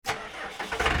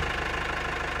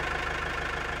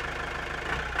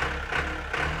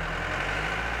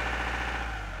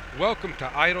Welcome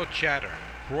to Idle Chatter,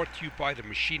 brought to you by the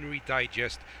Machinery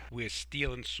Digest, where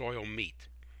steel and soil meet.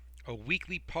 A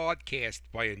weekly podcast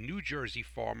by a New Jersey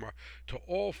farmer to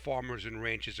all farmers and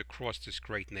ranchers across this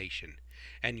great nation.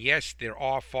 And yes, there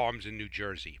are farms in New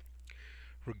Jersey.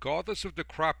 Regardless of the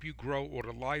crop you grow or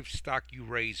the livestock you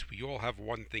raise, we all have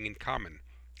one thing in common.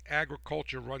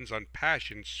 Agriculture runs on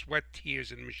passion, sweat,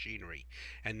 tears, and machinery,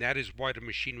 and that is why the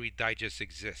Machinery Digest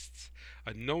exists.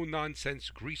 A no nonsense,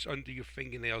 grease under your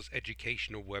fingernails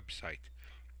educational website.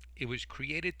 It was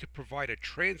created to provide a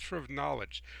transfer of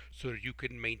knowledge so that you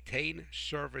can maintain,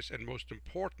 service, and most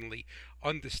importantly,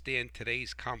 understand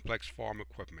today's complex farm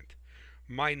equipment.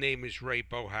 My name is Ray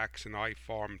Bohax and I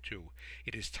farm too.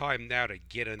 It is time now to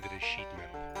get under the sheet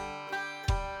metal.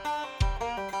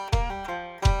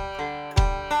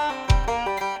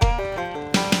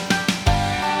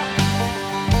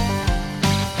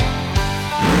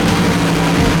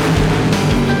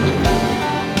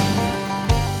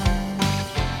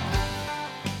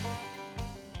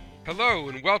 Hello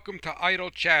and welcome to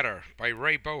Idle Chatter by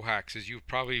Ray Bohax, as you've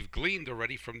probably gleaned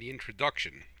already from the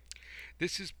introduction.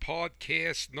 This is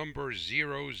podcast number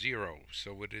 00,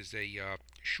 so it is a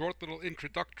short little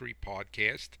introductory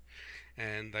podcast,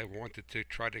 and I wanted to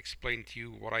try to explain to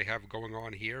you what I have going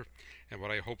on here and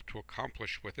what I hope to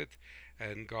accomplish with it,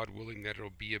 and God willing that it'll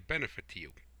be a benefit to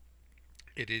you.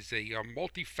 It is a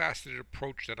multifaceted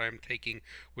approach that I'm taking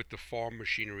with the Farm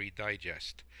Machinery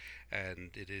Digest,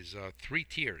 and it is three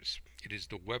tiers. It is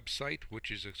the website, which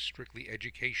is a strictly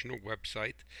educational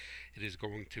website. It is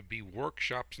going to be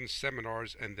workshops and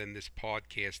seminars, and then this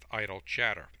podcast, Idle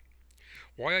Chatter.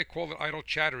 Why I call it Idle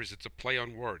Chatter is it's a play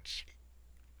on words.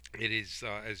 It is,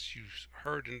 as you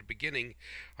heard in the beginning,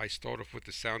 I start off with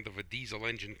the sound of a diesel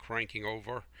engine cranking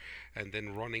over and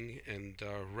then running and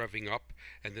revving up.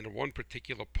 And then at one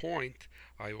particular point,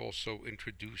 I also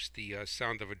introduced the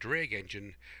sound of a drag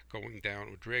engine going down,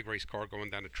 a drag race car going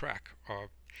down the track.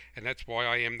 And that's why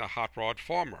I am the hot rod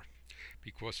farmer,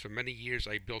 because for many years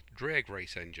I built drag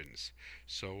race engines.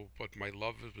 But my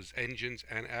love was engines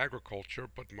and agriculture,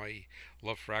 but my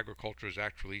love for agriculture is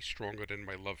actually stronger than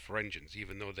my love for engines,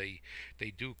 even though they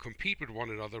do compete with one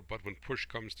another, but when push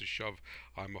comes to shove,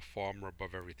 I'm a farmer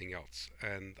above everything else.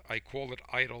 And I call it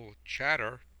idle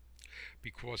chatter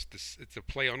because it's a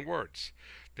play on words.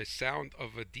 The sound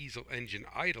of a diesel engine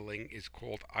idling is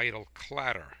called idle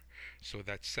clatter. So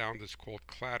that sound is called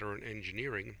clatter in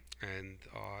engineering. And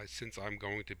since I'm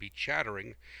going to be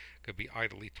chattering, could be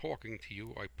idly talking to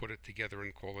you, I put it together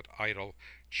and call it idle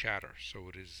chatter. So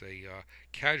it is a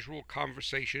casual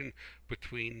conversation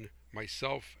between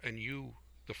myself and you,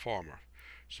 the farmer.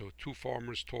 So two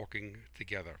farmers talking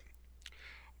together.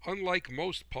 Unlike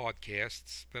most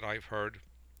podcasts that I've heard,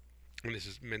 and this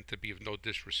is meant to be of no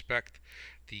disrespect,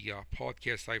 the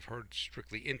podcast I've heard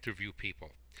strictly interview people,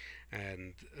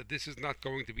 and this is not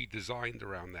going to be designed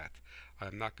around that.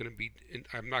 I'm not going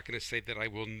to say that I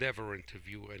will never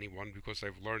interview anyone, because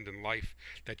I've learned in life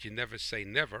that you never say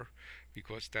never,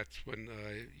 because that's when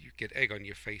you get egg on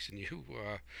your face and you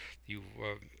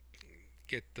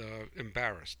get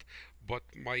embarrassed. But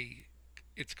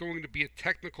it's going to be a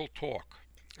technical talk,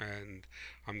 and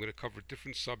I'm going to cover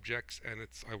different subjects, and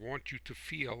I want you to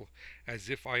feel as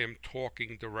if I am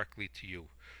talking directly to you.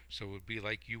 So it would be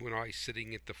like you and I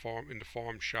sitting at the farm in the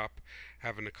farm shop,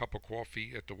 having a cup of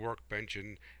coffee at the workbench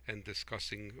and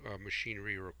discussing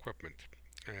machinery or equipment.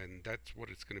 And that's what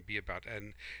it's going to be about.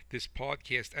 And this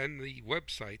podcast and the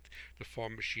website, the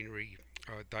Farm Machinery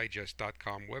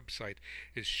Digest.com website,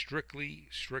 is strictly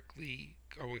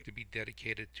going to be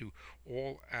dedicated to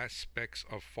all aspects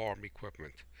of farm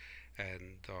equipment,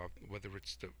 and whether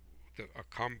it's a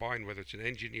combine, whether it's an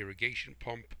engine, irrigation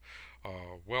pump,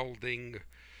 welding,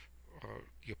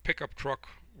 your pickup truck,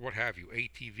 what have you,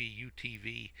 ATV,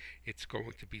 UTV. It's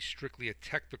going to be strictly a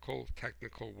technical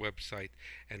website,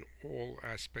 and all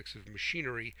aspects of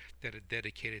machinery that are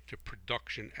dedicated to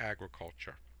production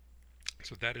agriculture.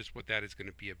 So that is what that is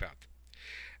going to be about.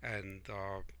 And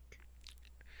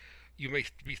you may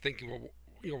be thinking,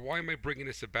 well, why am I bringing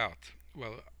this about?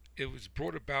 Well, it was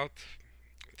brought about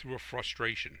through a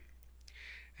frustration.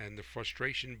 And the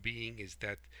frustration being is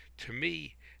that, to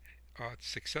me,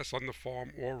 success on the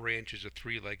farm or ranch is a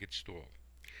three-legged stool.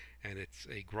 And it's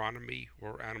agronomy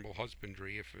or animal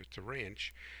husbandry if it's a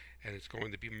ranch, and it's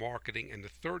going to be marketing. And the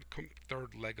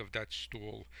third leg of that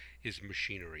stool is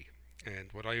machinery. And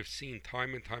what I have seen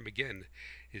time and time again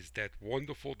is that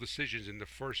wonderful decisions in the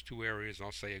first two areas,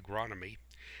 I'll say agronomy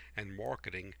and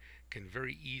marketing, can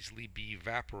very easily be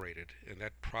evaporated, and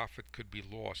that profit could be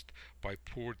lost by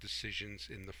poor decisions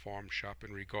in the farm shop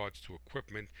in regards to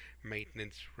equipment,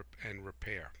 maintenance, and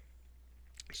repair.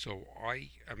 So I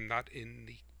am not in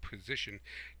the position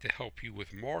to help you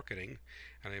with marketing,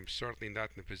 and I am certainly not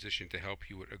in a position to help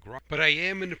you with agronomy. But I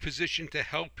am in a position to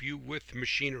help you with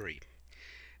machinery.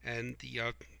 And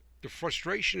the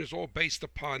frustration is all based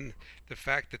upon the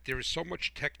fact that there is so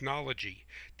much technology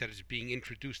that is being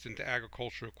introduced into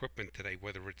agricultural equipment today,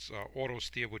 whether it's auto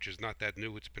steer, which is not that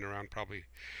new. It's been around probably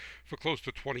for close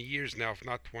to 20 years now, if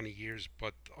not 20 years,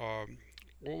 but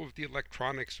all of the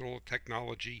electronics, all the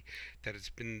technology that has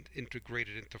been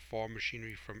integrated into farm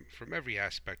machinery from every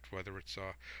aspect, whether it's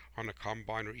on a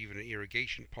combine or even an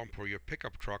irrigation pump or your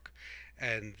pickup truck,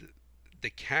 and the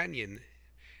canyon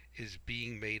is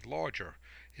being made larger,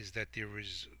 is that there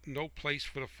is no place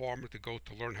for the farmer to go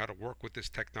to learn how to work with this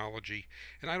technology.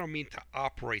 And I don't mean to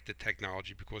operate the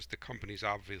technology, because the companies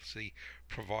obviously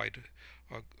provide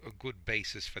a good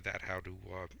basis for that, how to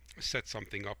set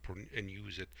something up and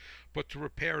use it, but to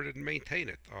repair it and maintain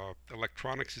it.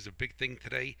 Electronics is a big thing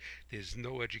today. There's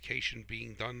no education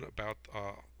being done about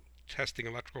testing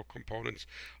electrical components,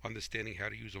 understanding how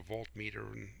to use a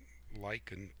voltmeter and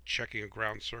checking a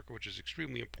ground circuit, which is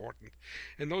extremely important.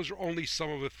 And those are only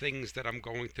some of the things that I'm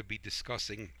going to be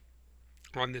discussing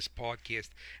on this podcast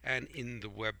and in the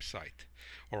website,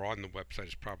 or on the website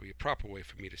is probably a proper way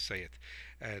for me to say it.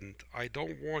 And I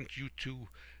don't want you to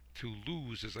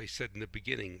lose, as I said in the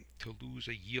beginning, to lose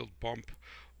a yield bump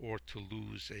or to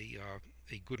lose a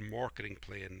good marketing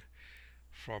plan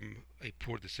from a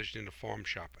poor decision in a farm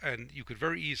shop. And you could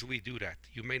very easily do that.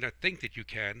 You may not think that you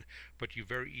can, but you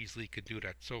very easily could do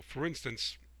that. So, for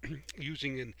instance,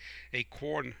 using a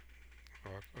corn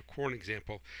a corn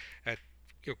example, at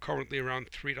currently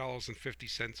around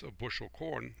 $3.50 a bushel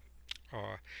corn,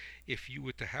 uh, if you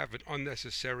were to have an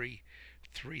unnecessary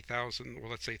 3,000,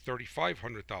 well, let's say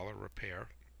 $3,500 repair,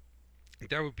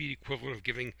 that would be the equivalent of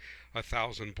giving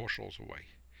 1,000 bushels away.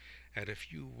 And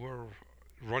if you were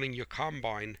running your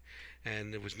combine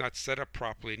and it was not set up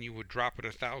properly, and you were dropping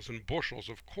 1,000 bushels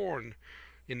of corn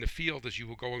in the field as you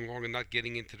were going along and not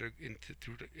getting into the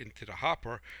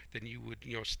hopper, then you would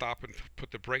stop and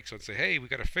put the brakes on and say, "Hey, we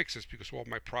got to fix this because all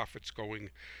my profits going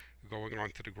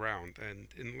onto the ground." And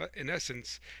in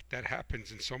essence, that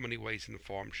happens in so many ways in the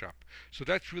farm shop. So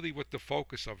that's really what the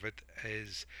focus of it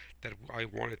is. That I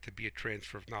want it to be a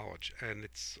transfer of knowledge, and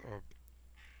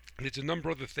there's a number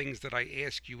of the things that I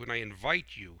ask you, and I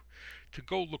invite you to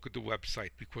go look at the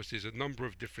website, because there's a number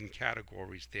of different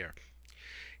categories there.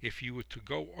 If you were to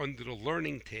go under the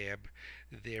Learning tab,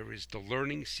 there is the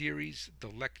Learning series, the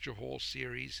Lecture Hall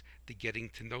series, the Getting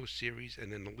to Know series,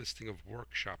 and then the listing of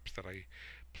workshops that I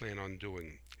plan on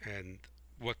doing. And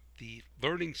what the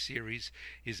Learning series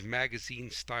is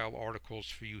magazine style articles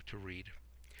for you to read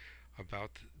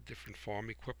about different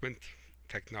farm equipment,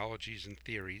 technologies, and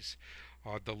theories.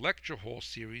 The Lecture Hall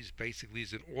series basically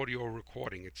is an audio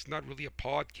recording. It's not really a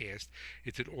podcast,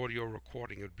 it's an audio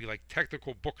recording. It would be like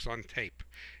technical books on tape.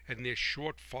 And they're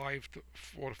short 4 to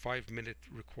 5 minute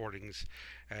recordings,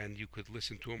 and you could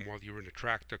listen to them while you're in a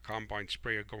tractor, combine,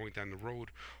 sprayer, going down the road,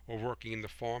 or working in the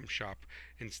farm shop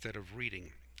instead of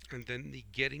reading. And then the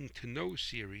Getting to Know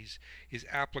series is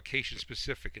application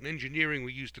specific. In engineering,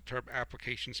 we use the term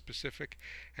application specific,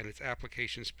 and it's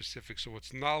application specific, so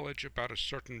it's knowledge about a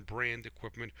certain brand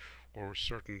equipment or a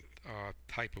certain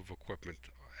type of equipment.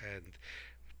 And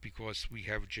because we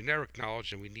have generic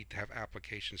knowledge, and we need to have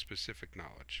application specific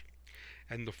knowledge.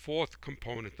 And the fourth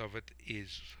component of it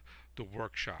is the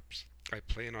workshops. I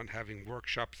plan on having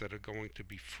workshops that are going to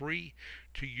be free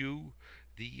to you,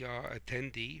 the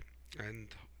attendee,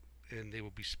 and they will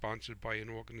be sponsored by an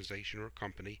organization or a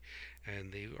company.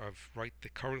 And they have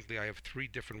currently I have 3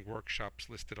 different workshops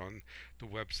listed on the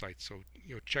website. So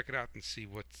check it out and see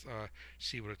what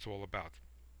it's all about.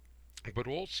 But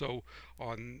also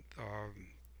on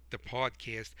the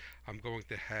podcast, I'm going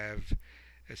to have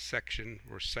a section,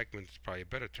 or segment is probably a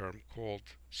better term,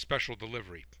 called Special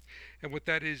Delivery. And what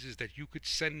that is that you could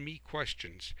send me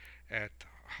questions at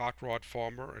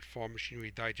hotrodfarmer at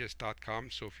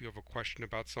farmmachinerydigest.com. So if you have a question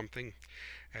about something,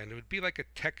 and it would be like a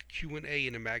tech Q&A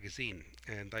in a magazine.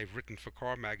 And I've written for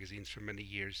car magazines for many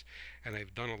years, and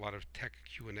I've done a lot of tech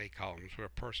Q&A columns where a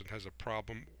person has a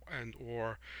problem and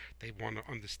or they want to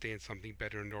understand something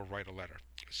better, and they'll write a letter.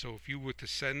 So if you were to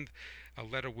send a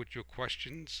letter with your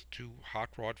questions to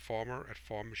hotrodfarmer at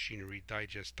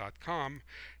farmmachinerydigest.com,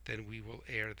 then we will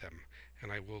air them,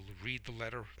 and I will read the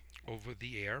letter over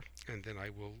the air, and then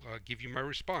I will give you my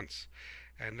response.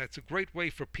 And that's a great way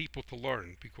for people to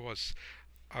learn, because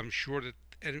I'm sure that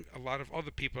a lot of other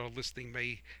people are listening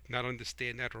may not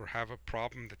understand that, or have a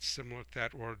problem that's similar to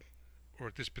that, or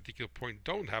at this particular point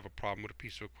don't have a problem with a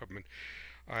piece of equipment.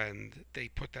 and they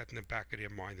put that in the back of their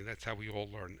mind, and that's how we all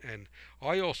learn. And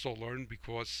I also learn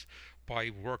because by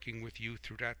working with you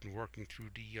through that and working through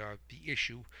the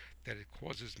issue, that it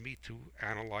causes me to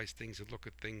analyze things and look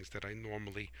at things that I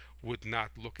normally would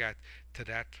not look at to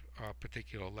that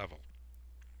particular level.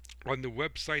 On the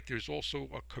website, there's also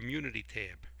a community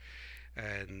tab,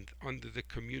 and under the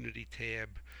community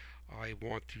tab, I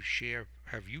want to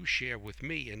have you share with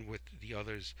me and with the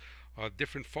others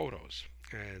different photos.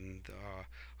 And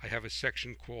I have a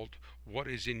section called "What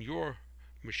is in your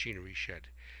machinery shed?"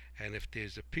 And if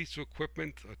there's a piece of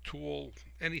equipment, a tool,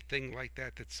 anything like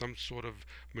that, that's some sort of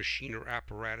machine or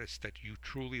apparatus that you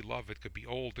truly love, it could be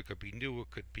old, it could be new, it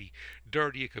could be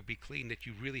dirty, it could be clean, that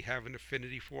you really have an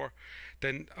affinity for,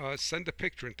 then send a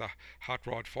picture into Hot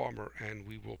Rod Farmer and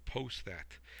we will post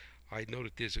that. I know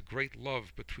that there's a great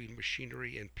love between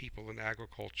machinery and people in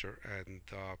agriculture, and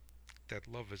that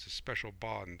love is a special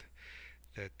bond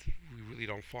that we really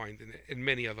don't find in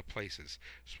many other places.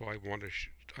 So I want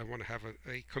to have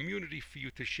a community for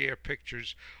you to share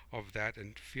pictures of that,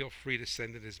 and feel free to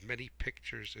send in as many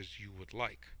pictures as you would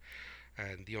like.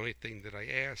 And the only thing that I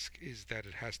ask is that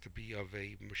it has to be of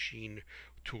a machine,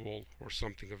 tool, or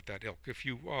something of that ilk. If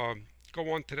you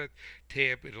go on to that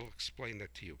tab, it'll explain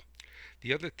that to you.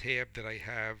 The other tab that I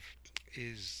have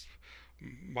is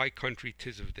My Country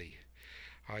 'Tis of Thee.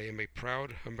 I am a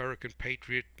proud American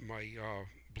patriot. My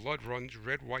blood runs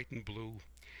red, white, and blue.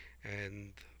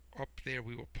 And up there,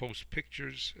 we will post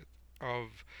pictures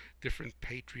of different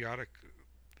patriotic,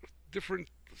 different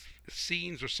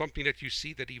scenes or something that you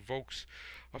see that evokes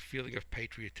a feeling of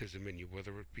patriotism in you,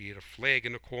 whether it be a flag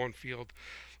in a cornfield,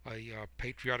 a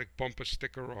patriotic bumper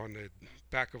sticker on the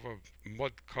back of a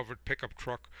mud covered pickup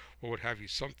truck, or what have you.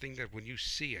 Something that when you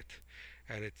see it,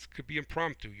 and it could be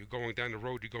impromptu. You're going down the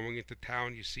road, you're going into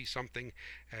town, you see something,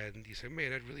 and you say,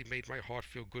 man, that really made my heart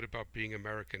feel good about being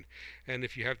American. And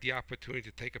if you have the opportunity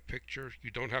to take a picture,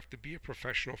 you don't have to be a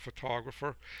professional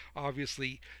photographer.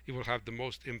 Obviously, it will have the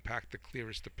most impact the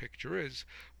clearest the picture is,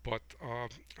 but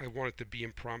I want it to be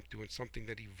impromptu and something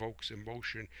that evokes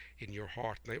emotion in your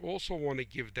heart. And I also want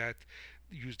to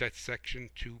use that section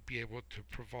to be able to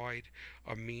provide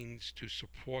a means to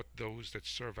support those that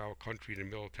serve our country in the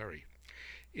military.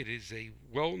 It is a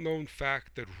well known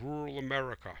fact that rural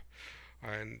America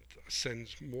and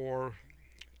sends more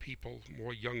people,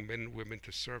 more young men and women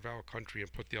to serve our country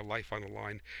and put their life on the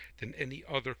line than any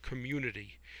other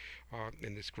community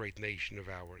in this great nation of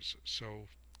ours. So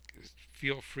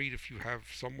feel free, if you have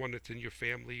someone that's in your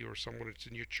family or someone that's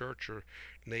in your church or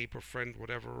neighbor, friend,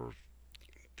 whatever,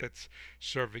 that's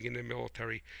serving in the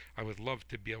military, I would love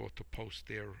to be able to post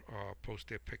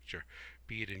their picture,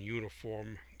 be it in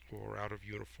uniform or out of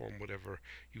uniform, whatever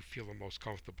you feel the most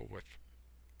comfortable with.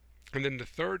 And then the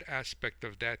third aspect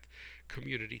of that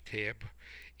community tab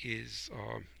is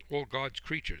all God's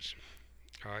creatures.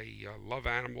 I love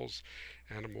animals.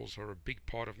 Animals are a big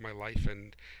part of my life,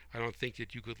 and I don't think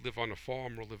that you could live on a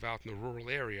farm or live out in a rural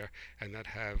area and not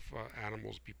have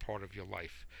animals be part of your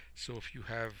life. So if you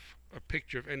have a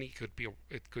picture of any, it could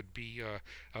be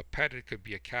a pet, it could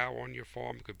be a cow on your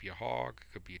farm, it could be a hog,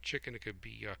 it could be a chicken, it could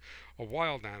be a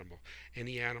wild animal.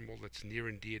 Any animal that's near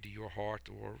and dear to your heart,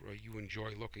 or you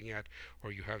enjoy looking at,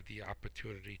 or you have the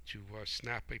opportunity to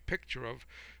snap a picture of,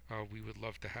 we would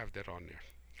love to have that on there,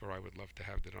 or I would love to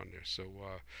have that on there.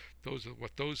 So those are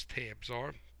what those tabs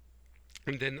are.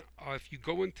 And then if you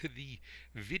go into the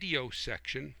video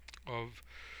section of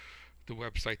the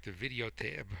website, the video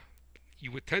tab,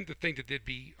 you would tend to think that there'd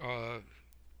be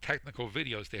technical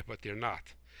videos there, but they're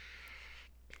not.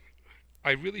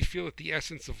 I really feel that the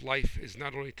essence of life is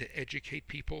not only to educate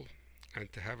people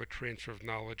and to have a transfer of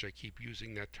knowledge. I keep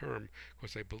using that term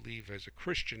because I believe as a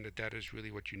Christian that that is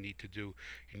really what you need to do.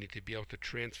 You need to be able to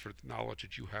transfer the knowledge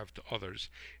that you have to others,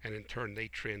 and in turn they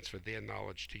transfer their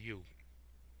knowledge to you.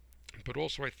 But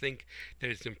also I think that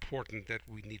it's important that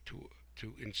we need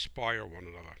to inspire one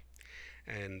another.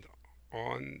 And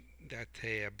on that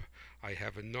tab, I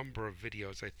have a number of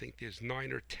videos. I think there's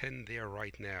 9 or 10 there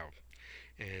right now,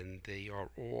 and they are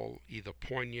all either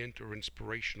poignant or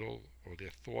inspirational, or they're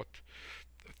thought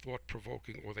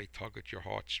provoking, or they tug at your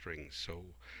heartstrings. So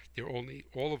they're only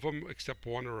all of them except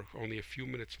one are only a few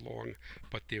minutes long,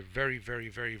 but they're very, very,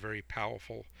 very, very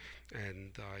powerful,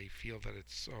 and I feel that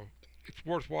it's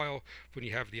worthwhile when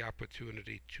you have the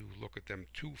opportunity to look at them.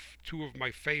 Two of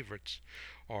my favorites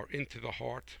are Into the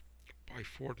Heart by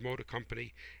Ford Motor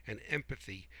Company and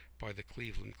Empathy by the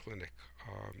Cleveland Clinic.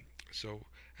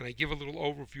 And I give a little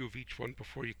overview of each one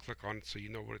before you click on it so you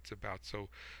know what it's about. So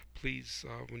please,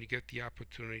 when you get the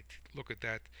opportunity to look at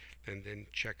that, and then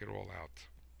check it all out.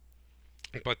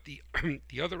 But the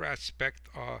the other aspect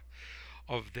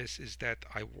of this is that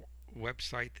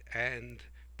website and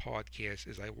podcast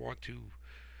is I want to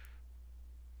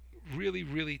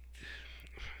really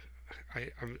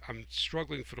I'm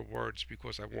struggling for the words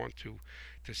because I want to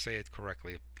say it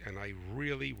correctly, and I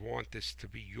really want this to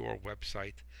be your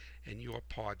website and your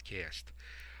podcast.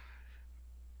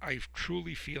 I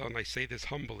truly feel, and I say this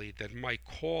humbly, that my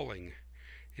calling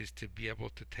is to be able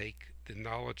to take the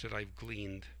knowledge that I've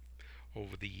gleaned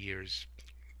over the years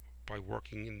by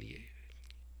working in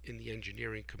the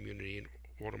engineering community and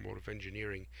automotive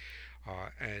engineering,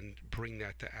 and bring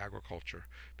that to agriculture,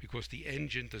 because the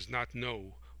engine does not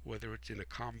know whether it's in a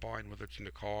combine, whether it's in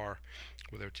a car,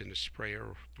 whether it's in a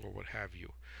sprayer, or what have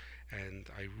you. And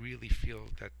I really feel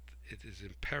that it is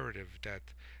imperative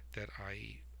that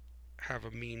I have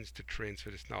a means to transfer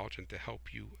this knowledge and to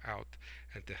help you out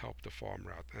and to help the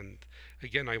farmer out. And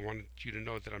again, I want you to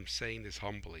know that I'm saying this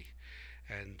humbly,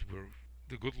 and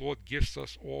the good Lord gifts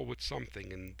us all with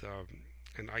something,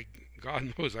 and I,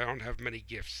 God knows, I don't have many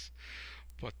gifts,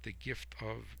 but the gift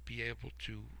of be able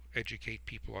to educate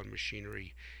people on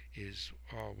machinery is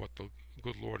what the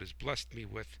good Lord has blessed me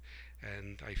with,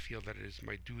 and I feel that it is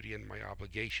my duty and my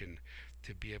obligation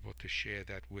to be able to share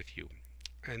that with you.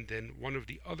 And then one of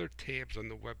the other tabs on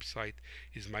the website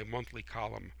is my monthly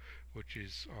column, which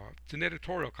is it's an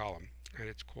editorial column, and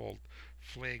it's called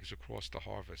Flags Across the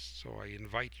Harvest. So I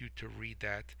invite you to read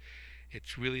that.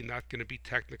 It's really not going to be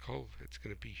technical, it's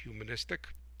going to be humanistic,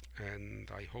 and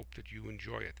I hope that you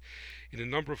enjoy it. In a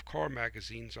number of car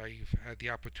magazines, I've had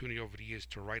the opportunity over the years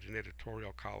to write an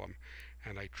editorial column,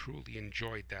 and I truly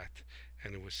enjoyed that.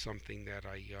 And it was something that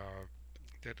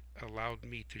allowed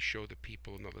me to show the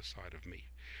people another side of me.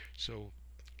 So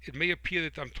it may appear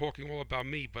that I'm talking all about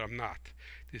me, but I'm not.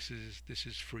 This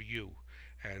is for you,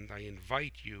 and I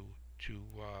invite you to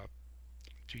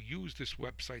use this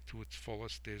website to its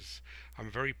fullest.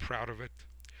 I'm very proud of it.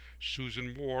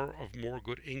 Susan Moore of More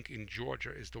Good Inc. in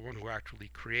Georgia is the one who actually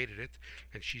created it,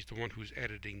 and she's the one who's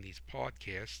editing these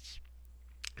podcasts.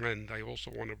 And I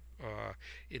also want to,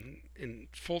 in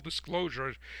full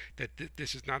disclosure, that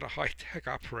this is not a high tech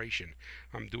operation.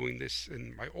 I'm doing this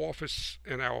in my office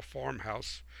in our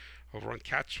farmhouse over on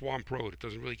Cat Swamp Road. It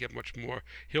doesn't really get much more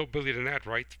hillbilly than that,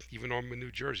 right? Even though I'm in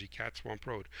New Jersey, Cat Swamp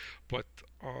Road. But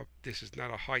this is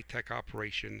not a high tech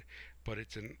operation, but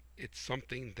it's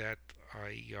something that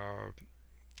I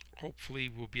hopefully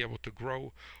will be able to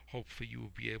grow. Hopefully you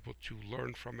will be able to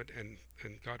learn from it, and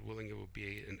God willing, it will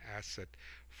be an asset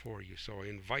for you. So I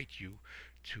invite you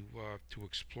to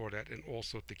explore that, and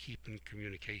also to keep in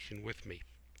communication with me.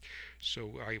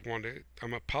 So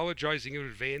I'm apologizing in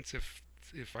advance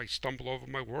if I stumble over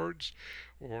my words,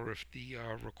 or if the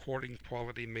recording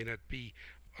quality may not be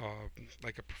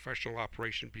like a professional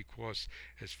operation, because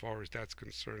as far as that's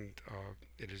concerned,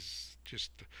 it is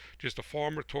just a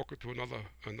farmer talking to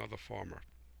another farmer.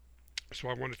 So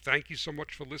I want to thank you so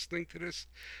much for listening to this.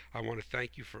 I want to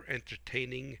thank you for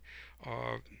entertaining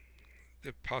uh,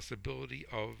 the possibility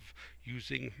of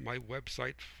using my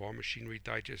website,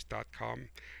 farmmachinerydigest.com,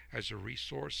 as a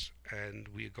resource. And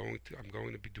I'm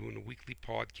going to be doing a weekly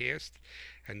podcast,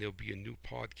 and there'll be a new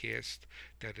podcast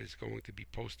that is going to be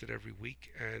posted every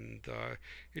week, and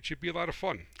it should be a lot of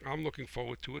fun. I'm looking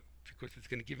forward to it because it's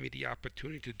going to give me the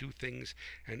opportunity to do things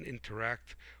and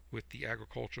interact with the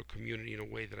agricultural community in a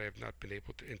way that I have not been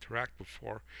able to interact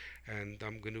before. And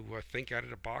I'm going to think out of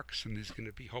the box, and there's going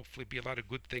to be hopefully be a lot of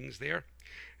good things there,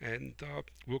 and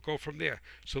we'll go from there.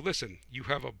 So listen, you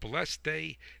have a blessed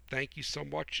day. Thank you so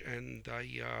much, and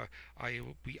I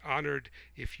will be honored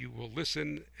if you will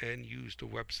listen and use the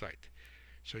website.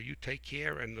 So you take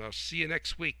care, and I'll see you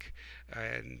next week.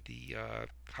 And the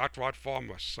Hot Rod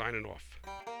Farmer signing off.